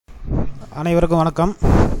அனைவருக்கும் வணக்கம்.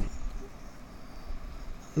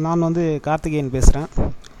 நான் கார்த்திகேயன் பேசுகிறேன்.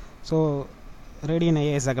 ஸோ ரேடியன்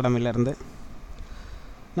ஐஏஎஸ் அகாடமியிலேருந்து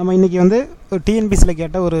நம்ம இன்றைக்கி டிஎன்பிசியில்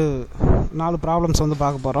கேட்ட ஒரு 4 ப்ராப்ளம்ஸ்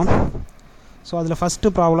பார்க்க போகிறோம். ஸோ அதில்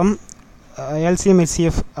ஃபஸ்ட்டு ப்ராப்ளம் எல்சிஎம்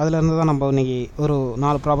ஹெச்சிஎஃப் அதிலேருந்து தான் நம்ம இன்றைக்கி ஒரு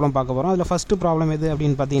 4 ப்ராப்ளம் பார்க்க போகிறோம். அதில் ஃபஸ்ட்டு ப்ராப்ளம் எது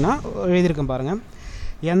அப்படின்னு பார்த்தீங்கன்னா எழுதியிருக்கேன் பாருங்கள்.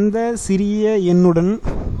 எந்த சிறிய எண்ணுடன்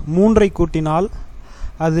 3ஐ கூட்டினால்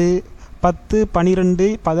அது 10, 12,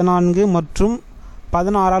 14 மற்றும்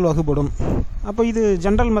 16 வகுப்படும். அப்போ இது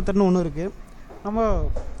ஜென்ரல் மெத்தட்னு ஒன்று இருக்குது. நம்ம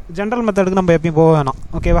ஜென்ரல் மெத்தடுக்கு நம்ம எப்பயும் போக வேணாம்,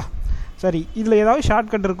 ஓகேவா? சரி, இதில் ஏதாவது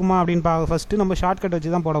ஷார்ட்கட் இருக்குமா அப்படின்னு ஃபஸ்ட்டு நம்ம ஷார்ட்கட்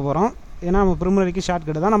வச்சு தான் போட போகிறோம். ஏன்னா நம்ம ப்ரிலிமினரிக்கு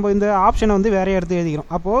ஷார்ட்கட் தான். நம்ம இந்த ஆப்ஷனை வேறு எடுத்து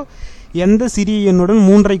எழுதிக்கிறோம். அப்போது எந்த சிறிய எண்ணுடன்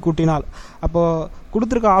 3ஐ கூட்டினால், அப்போது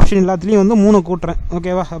கொடுத்துருக்க ஆப்ஷன் எல்லாத்துலேயும் 3 கூட்டுறேன்,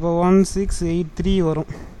 ஓகேவா? அப்போ 1683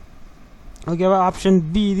 வரும், ஓகேவா? ஆப்ஷன்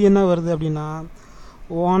பி இது என்ன வருது அப்படின்னா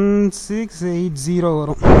 1680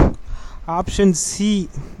 வரும். ஆப்ஷன் சி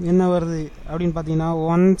என்ன வருது அப்படின்னு பார்த்தீங்கன்னா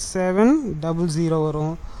 1700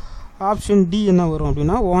 வரும். ஆப்ஷன் டி என்ன வரும்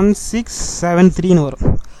அப்படின்னா 1673 வரும்.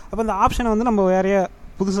 அப்போ இந்த ஆப்ஷனை நம்ம வேறைய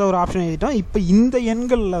புதுசாக ஒரு ஆப்ஷன் எழுதிட்டோம். இப்போ இந்த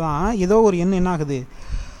எண்களில் தான் ஏதோ ஒரு எண் என்ன ஆகுது,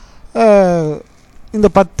 இந்த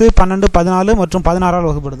 10, 12, 14 மற்றும் 16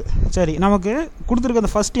 வகுப்படுது. சரி, நமக்கு கொடுத்துருக்க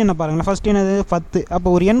அந்த ஃபஸ்ட் எண்ணை பாருங்களேன். ஃபஸ்ட் என்னது 10. அப்போ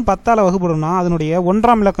ஒரு எண் 10ஆல் வகுப்படும்னா அதனுடைய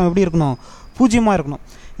 1ஆம் இலக்கம் எப்படி இருக்கணும், 0 இருக்கணும்.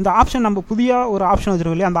 இந்த ஆப்ஷன் நம்ம புதிய ஒரு ஆப்ஷன்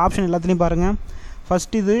வச்சுருக்கோம் இல்லையா, அந்த ஆப்ஷன் எல்லாத்துலேயும் பாருங்கள்.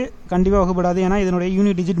 ஃபஸ்ட் இது கண்டிப்பாக வகுப்படாது, ஏன்னா இதனுடைய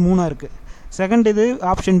யூனிட் டிஜிட் 3 இருக்குது. செகண்ட் இது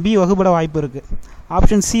ஆப்ஷன் பி வகுப்பட வாய்ப்பு இருக்குது.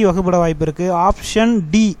 ஆப்ஷன் சி வகுப்பட வாய்ப்பு இருக்குது. ஆப்ஷன்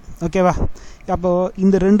டி, ஓகேவா? அப்போது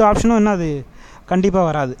இந்த 2 ஆப்ஷனும் என்னது கண்டிப்பாக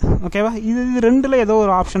வராது, ஓகேவா? இது ரெண்டில் ஏதோ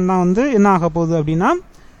ஒரு ஆப்ஷன் தான் என்ன ஆக போகுது அப்படின்னா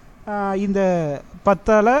இந்த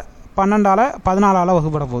 10ஆல் 12ஆல் 14ஆல்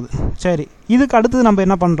வகுப்பட போகுது. சரி, இதுக்கு அடுத்தது நம்ம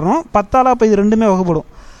என்ன பண்ணுறோம், 10ஆல் இப்போ இது ரெண்டுமே வகுப்படும்.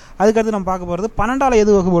 அதுக்கடுத்து நம்ம பார்க்க போகிறது 12ஆல்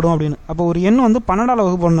எது வகுப்படும் அப்படின்னு. அப்போ ஒரு எண் 12ஆல்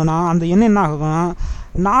வகுப்படணும்னா அந்த எண் என்ன ஆகும்னா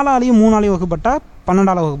 4ஆலையும் 3ஆலையும் வகுப்பட்டால்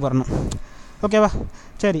 12ஆல் வகுப்படணும், ஓகேவா?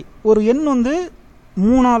 சரி, ஒரு எண்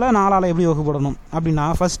 3ஆல் 4ஆல் எப்படி வகுப்படணும் அப்படின்னா,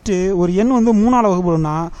 ஃபஸ்ட்டு ஒரு எண் 3ஆல்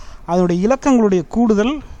வகுப்படணும்னா அதனுடைய இலக்கங்களுடைய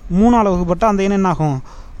கூடுதல் 3ஆல் வகுப்பட்டால் அந்த எண் என்ன ஆகும்,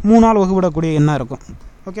 3ஆல் வகுப்படக்கூடிய எண்ணாக இருக்கும்,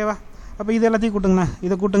 ஓகேவா? அப்போ இது எல்லாத்தையும் கூட்டுங்க,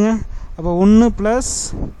 இதை கூட்டுங்க. அப்போ 1 +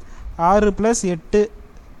 6 + 8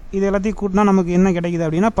 இது எல்லாத்தையும் கூட்டினா நமக்கு என்ன கிடைக்குது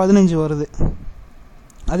அப்படின்னா 15 வருது.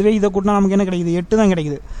 அதுவே இதை கூட்டினா நமக்கு என்ன கிடைக்குது, 8 தான்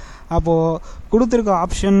கிடைக்குது. அப்போது கொடுத்துருக்க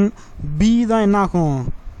ஆப்ஷன் பி தான் என்ன ஆகும்,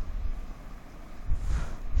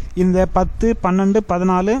 இந்த 10, 12,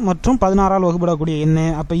 14 மற்றும் 16ஆல் வகுப்படக்கூடிய எண்.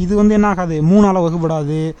 அப்போ இது என்ன ஆகாது, 3ஆல்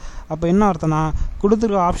வகுப்படாது. அப்போ என்ன அர்த்தம்னா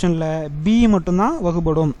கொடுத்துருக்க ஆப்ஷனில் பி மட்டும்தான்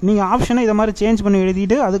வகுப்படும். நீங்கள் ஆப்ஷனை இதை மாதிரி சேஞ்ச் பண்ணி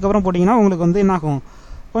எழுதிட்டு அதுக்கப்புறம் போட்டிங்கன்னா உங்களுக்கு என்ன ஆகும்,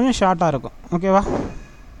 கொஞ்சம் ஷார்ட்டாக இருக்கும், ஓகேவா?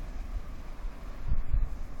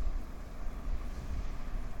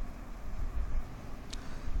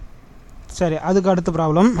 சரி, அதுக்கு அடுத்த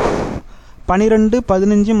ப்ராப்ளம் 12,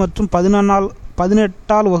 15 மற்றும்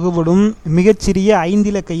 18ஆல் வகுப்படும் மிகச்சிறிய 5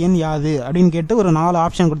 இலக்க எண் யாது அப்படின்னு கேட்டு ஒரு 4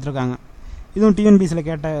 ஆப்ஷன் கொடுத்துருக்காங்க. இதுவும் டிஎன்பிசியில்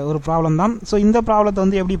கேட்ட ஒரு ப்ராப்ளம் தான். ஸோ இந்த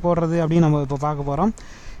ப்ராப்ளத்தை எப்படி போடுறது அப்படின்னு நம்ம இப்போ பார்க்க போகிறோம்.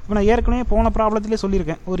 இப்போ நான் ஏற்கனவே போன ப்ராப்ளத்திலே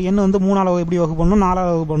சொல்லியிருக்கேன், ஒரு எண் 3ஆல் எப்படி வகுப்படணும்,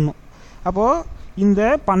 4ஆல் வகுப்படணும். அப்போது இந்த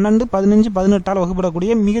 12, 15, 18ஆல்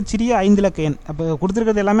வகுப்படக்கூடிய மிகச்சிறிய 5 இலக்க எண். அப்போ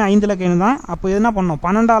கொடுத்துருக்கிறது எல்லாமே 5 இலக்க எண் தான். அப்போ என்ன பண்ணணும்,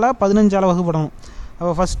 12ஆல் 15ஆல் வகுப்படணும்.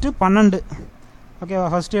 அப்போ ஃபஸ்ட்டு 12, ஓகேவா?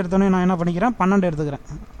 ஃபஸ்ட்டு எடுத்தோடனே நான் என்ன பண்ணிக்கிறேன், 12 எடுத்துக்கிறேன்.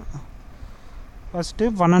 ஃபஸ்ட்டு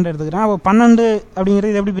 12 எடுத்துக்கிறேன். அப்போ 12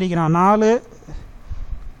 அப்படிங்கிறது எப்படி பிரிக்கிறான், 4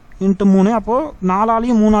 × 3. அப்போது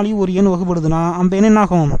 4ஆலையும் 3ஆலையும் ஒரு எண் வகுப்படுதுன்னா அந்த எண் என்ன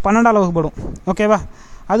ஆகும், 12ஆல் வகுப்படும், ஓகேவா?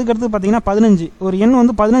 அதுக்கடுத்து பார்த்தீங்கன்னா 15. ஒரு எண்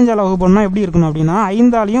 15ஆல் வகுப்படணும்னா எப்படி இருக்கணும் அப்படின்னா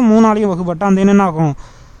 5ஆலையும் 3ஆலையும் வகுப்பட்டால் அந்த எண் என்ன ஆகும்,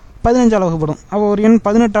 15ஆல் வகுப்படும். அப்போ ஒரு எண்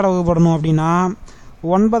 18ஆல் வகுப்படணும் அப்படின்னா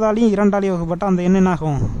 9ஆலையும் 2ஆலையும் வகுப்பட்டால் அந்த எண் என்ன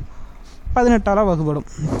ஆகும், 18ஆல் வகுப்படும்,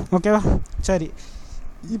 ஓகேவா? சரி,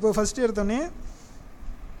 இப்போ ஃபஸ்ட்டு எடுத்தோடனே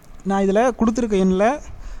நான் இதில் கொடுத்துருக்க எண்ணில்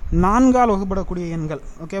 4ஆல் வகுப்படக்கூடிய எண்கள்,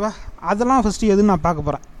 ஓகேவா? அதெல்லாம் ஃபஸ்ட்டு எதுன்னு நான் பார்க்க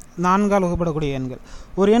போகிறேன். 4ஆல் வகுப்படக்கூடிய எண்கள்.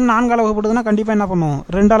 ஒரு எண் 4ஆல் வகுப்படுதுன்னா கண்டிப்பாக என்ன பண்ணும்,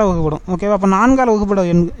 2ஆல் வகுப்படும், ஓகேவா? அப்போ 4ஆல் வகுப்பட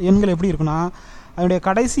எண்கள் எப்படி இருக்குன்னா அதனுடைய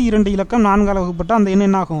கடைசி 2 இலக்கம் 4ஆல் வகுப்பட்டால் அந்த எண்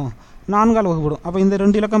என்ன ஆகும், 4ஆல் வகுப்படும். அப்போ இந்த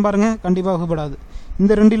 2 இலக்கம் பாருங்கள் கண்டிப்பாக வகுப்படாது.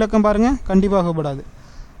 இந்த 2 இலக்கம் பாருங்கள் கண்டிப்பாக வகுப்படாது.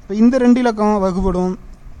 இப்போ இந்த 2 இலக்கம் வகுப்படும்.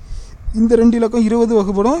 இந்த 2 இலக்கம் 20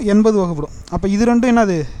 வகுப்படும், 80 வகுப்படும். அப்போ இது ரெண்டும்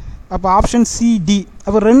என்னது, அப்போ ஆப்ஷன் சி, டி.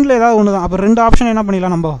 அப்போ 2ல் ஏதாவது ஒன்று தான். அப்போ 2 ஆப்ஷன் என்ன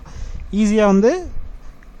பண்ணிடலாம், நம்ம ஈஸியாக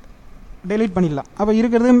டெலீட் பண்ணிடலாம். அப்போ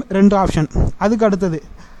இருக்கிறது 2 ஆப்ஷன். அதுக்கு அடுத்தது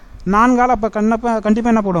 4ஆல் அப்போ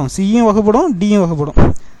கண்டிப்பாக என்ன போடும், சியும் வகுப்படும், டியும் வகுப்படும்.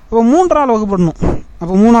 அப்போ 3ஆல் வகுப்படணும்.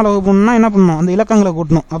 அப்போ 3ஆல் வகுப்படணும்னா என்ன பண்ணணும், அந்த இலக்கங்களை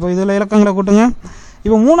கூட்டணும். அப்போ இதில் இலக்கங்களை கூட்டுங்க.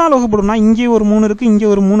 இப்போ 3ஆல் வகுப்படணும்னா இங்கே ஒரு 3 இருக்குது, இங்கே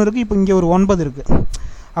ஒரு 3 இருக்குது, இப்போ இங்கே ஒரு 9 இருக்குது.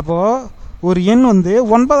 அப்போது ஒரு எண் வந்து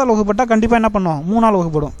 9ஆல் வகுப்பட்டால் கண்டிப்பாக என்ன பண்ணும் 3ஆல்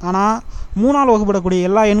வகுப்படும். ஆனால் 3ஆல் வகுப்படக்கூடிய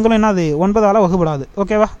எல்லா எண்களும் என்னது 9ஆல் வகுப்படாது.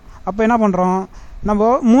 ஓகேவா? அப்போ என்ன பண்ணுறோம், நம்ம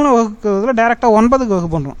 3 வகுக்கிறதுல டைரெக்டாக 9க்கு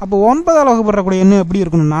வகுப்பு பண்ணுறோம். அப்போ 9ஆல் வகுப்படக்கூடிய எண் எப்படி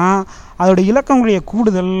இருக்கணும்னா அதோடைய இலக்கங்களுடைய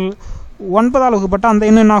கூடுதல் 9ஆல் வகுப்பட்டால் அந்த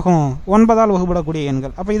எண் என்னாகும் 9ஆல் வகுப்படக்கூடிய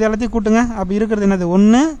எண்கள். அப்போ இது எல்லாத்தையும் கூட்டுங்க. அப்போ இருக்கிறது என்னது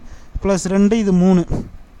 1 + 2 இது 3.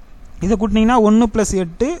 இதை கூட்டினீங்கன்னா 1 +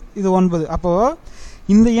 8 இது 9. அப்போது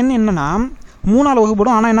இந்த எண் என்னன்னா 3ஆல்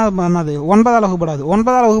வகுப்படும். ஆனால் என்ன பண்ணாது 9ஆல் வகுப்படாது.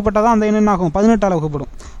 9ஆல் வகுப்பட்டால் தான் அந்த எண் என்ன ஆகும் 18ஆல்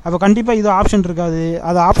வகுப்படும். அப்போ கண்டிப்பாக இது ஆப்ஷன் இருக்காது.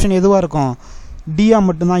 அது ஆப்ஷன் எதுவாக இருக்கும் டியா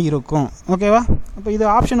மட்டும்தான் இருக்கும். ஓகேவா? அப்போ இது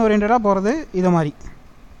ஆப்ஷன் ஓரியன்டாக போகிறது இதை மாதிரி.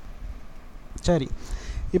 சரி,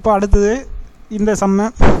 இப்போ அடுத்தது இந்த சம்மை.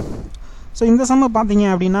 ஸோ இந்த சம்மை பார்த்தீங்க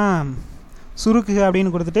அப்படின்னா சுருக்கு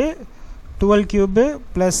அப்படின்னு கொடுத்துட்டு 12 cube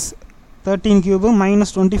plus 13 cube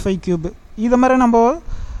minus 25 cube இதை மாதிரி நம்ம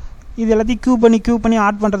இது எல்லாத்தையும் கியூப் பண்ணி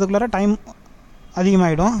ஆட் பண்ணுறதுக்குள்ளார டைம்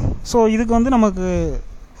அதிகமாகிடும். ஸோ இதுக்கு வந்து நமக்கு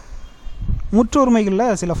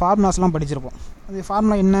முற்றொருமைகளில் சில ஃபார்முலாஸ்லாம் படிச்சிருப்போம். அது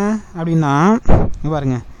ஃபார்முலா என்ன அப்படின்னா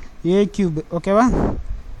பாருங்க, ஏ கியூபு. ஓகேவா?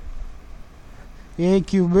 ஏ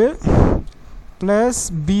cube plus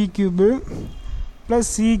B cube plus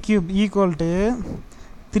C cube equal to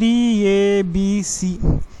 3abc.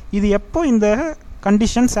 இது எப்போ இந்த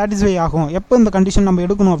கண்டிஷன் சாட்டிஸ்ஃபை ஆகும், எப்போ இந்த கண்டிஷன் நம்ம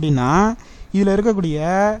எடுக்கணும் அப்படின்னா இதில் இருக்கக்கூடிய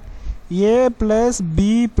a + b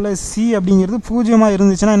 + c அப்படிங்கிறது 0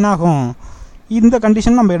 இருந்துச்சுன்னா என்ன ஆகும், இந்த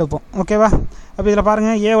கண்டிஷன் நம்ம எடுப்போம். ஓகேவா? அப்போ இதில்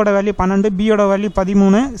பாருங்கள், ஏவோட வேல்யூ 12, பியோட வேல்யூ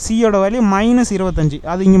 13, சியோட வேல்யூ -25.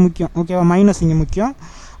 அது இங்கே முக்கியம். ஓகேவா? மைனஸ் இங்கே முக்கியம்.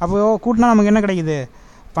 அப்போது கூட்டினா நமக்கு என்ன கிடைக்குது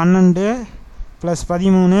 12 +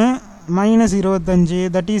 13 -25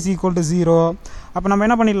 தட் இஸ் ஈக்குவல் டு 0. அப்போ நம்ம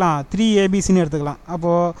என்ன பண்ணிடலாம் 3abcன்னு எடுத்துக்கலாம்.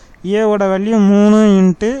 அப்போது ஏவோட வேல்யூ 3 ×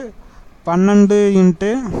 12 ×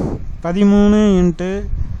 13 ×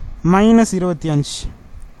 -25.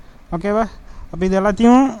 ஓகேவா? அப்போ இது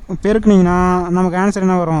எல்லாத்தையும் பெருக்குனிங்கன்னா நமக்கு ஆன்சர்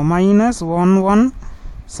என்ன வரும்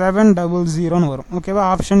 -11700 வரும். ஓகேவா?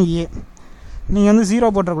 Option A. நீங்கள் வந்து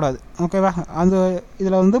 0 போட்டக்கூடாது. ஓகேவா? அந்த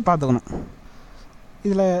இதில் வந்து பார்த்துக்கணும்.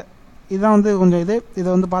 இதில் இதுதான் வந்து கொஞ்சம் இதை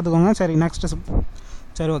வந்து பார்த்துக்கோங்க. சரி, நெக்ஸ்ட்.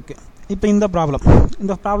 சரி, ஓகே. இப்போ இந்த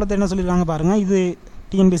ப்ராப்ளத்தை என்ன சொல்லியிருக்காங்க பாருங்கள். இது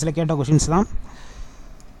டிஎன்பிஎஸ்சியில் கேட்ட கொஷின்ஸ் தான்.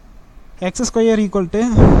 x² =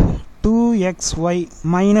 2xy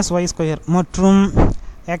 - y² மற்றும்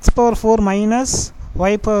x⁴ -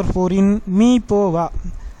 y⁴ இன்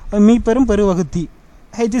மீப்பெரும் பெருவகுத்தி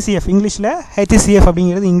HCF. இங்கிலீஷில் HCF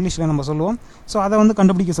அப்படிங்கிறது இங்கிலீஷில் நம்ம சொல்லுவோம். ஸோ அதை வந்து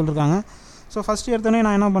கண்டுபிடிக்க சொல்லியிருக்காங்க. ஸோ ஃபஸ்ட்டு எடுத்தோடனே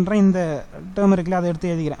நான் என்ன பண்ணுறேன், இந்த டேர்ம் இருக்குல்ல அதை எடுத்து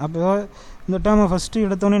எழுதிக்கிறேன். அப்போ இந்த டேர்மை ஃபஸ்ட்டு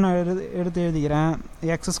எடுத்தோடனே நான் எடுத்து எழுதிக்கிறேன்.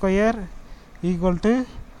 x² =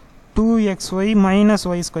 2xy -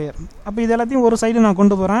 y². அப்போ இது எல்லாத்தையும் ஒரு சைடு நான்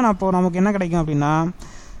கொண்டு போகிறேன். அப்போது நமக்கு என்ன கிடைக்கும் அப்படின்னா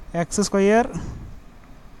x² + y²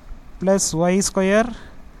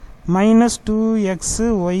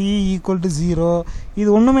 -2xy = 0. இது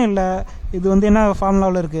ஒன்றுமே இல்லை, இது வந்து என்ன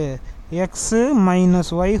ஃபார்முலாவில் இருக்குது x -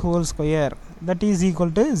 y² that is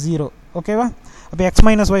equal to 0. ஓகேவா? அப்போ x - y²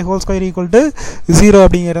 = 0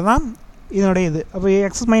 அப்படிங்கிறது தான் இதனுடைய இது. அப்போ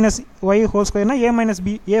x - y² னா a -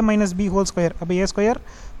 b². அப்போ a²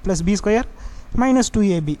 + b²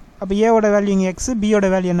 -2ab. அப்போ ஏவோட வேல்யூ இங்கே x, பியோட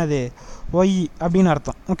வேல்யூ என்னது y அப்படின்னு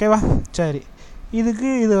அர்த்தம். ஓகேவா? சரி, இதுக்கு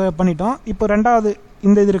இது பண்ணிட்டோம். இப்போ ரெண்டாவது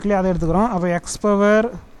இந்த இது இருக்குல்லையே அதை எடுத்துக்கிறோம். அப்போ x⁴ - y⁴.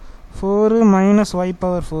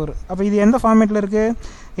 அப்போ இது எந்த ஃபார்மேட்டில் இருக்குது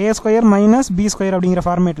a² - b² அப்படிங்கிற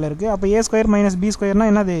ஃபார்மேட்டில் இருக்குது. அப்போ a² - b²னா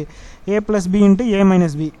என்னது a + b × a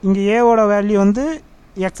 - b. இங்கே ஏவோட வேல்யூ வந்து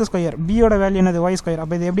x², பியோட வேல்யூ என்னது y².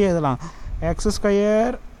 அப்போ இது எப்படி எழுதலாம் x² -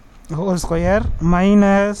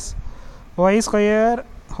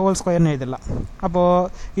 y² எழுதலாம். அப்போது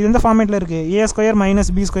இது எந்த ஃபார்மேட்டில் இருக்குது a²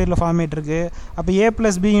 - b² ஃபார்மேட் இருக்குது. அப்போ a +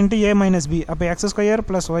 b × a - b. அப்போ x² + y²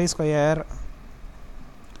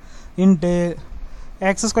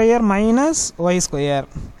 x² - y².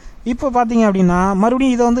 இப்போ பார்த்தீங்க அப்படின்னா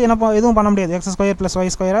மறுபடியும் இதை வந்து எதுவும் பண்ண முடியாது. x² + y²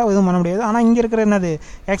 எதுவும் பண்ண முடியாது. ஆனால் இங்கே இருக்கிற என்னது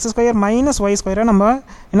x² - y² நம்ம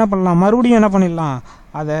என்ன பண்ணலாம், மறுபடியும் என்ன பண்ணிடலாம்,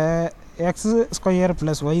 அதை x² + y²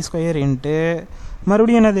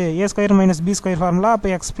 மறுபடியும் என்னது a² - b² ஃபார்முலா. அப்போ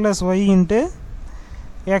x + y ×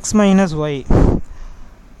 x - y.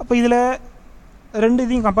 அப்போ இதில் ரெண்டு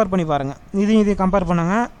இதையும் கம்பேர் பண்ணி பாருங்கள். இதையும் கம்பேர்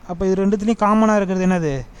பண்ணுங்க. அப்போ இது ரெண்டுத்துலேயும் காமனாக இருக்கிறது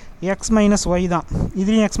என்னது x - y தான்.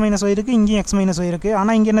 இதுலேயும் x - y இருக்குது, இங்கேயும் x - y இருக்குது.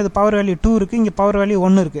 ஆனால் இங்கே என்னது பவர் வேல்யூ 2 இருக்குது, இங்கே பவர் வேல்யூ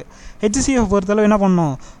 1 இருக்குது. HCF பொறுத்தளவு என்ன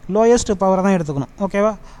பண்ணணும், லோயஸ்ட் பவரை தான் எடுத்துக்கணும்.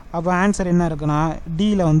 ஓகேவா? அப்போ ஆன்சர் என்ன இருக்குன்னா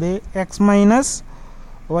டியில் வந்து x -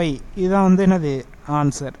 y இதுதான் வந்து என்னது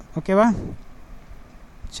ஆன்சர். ஓகேவா?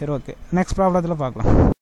 சரி, ஓகே. நெக்ஸ்ட் ப்ராப்ளத்தில் பார்க்கலாம்.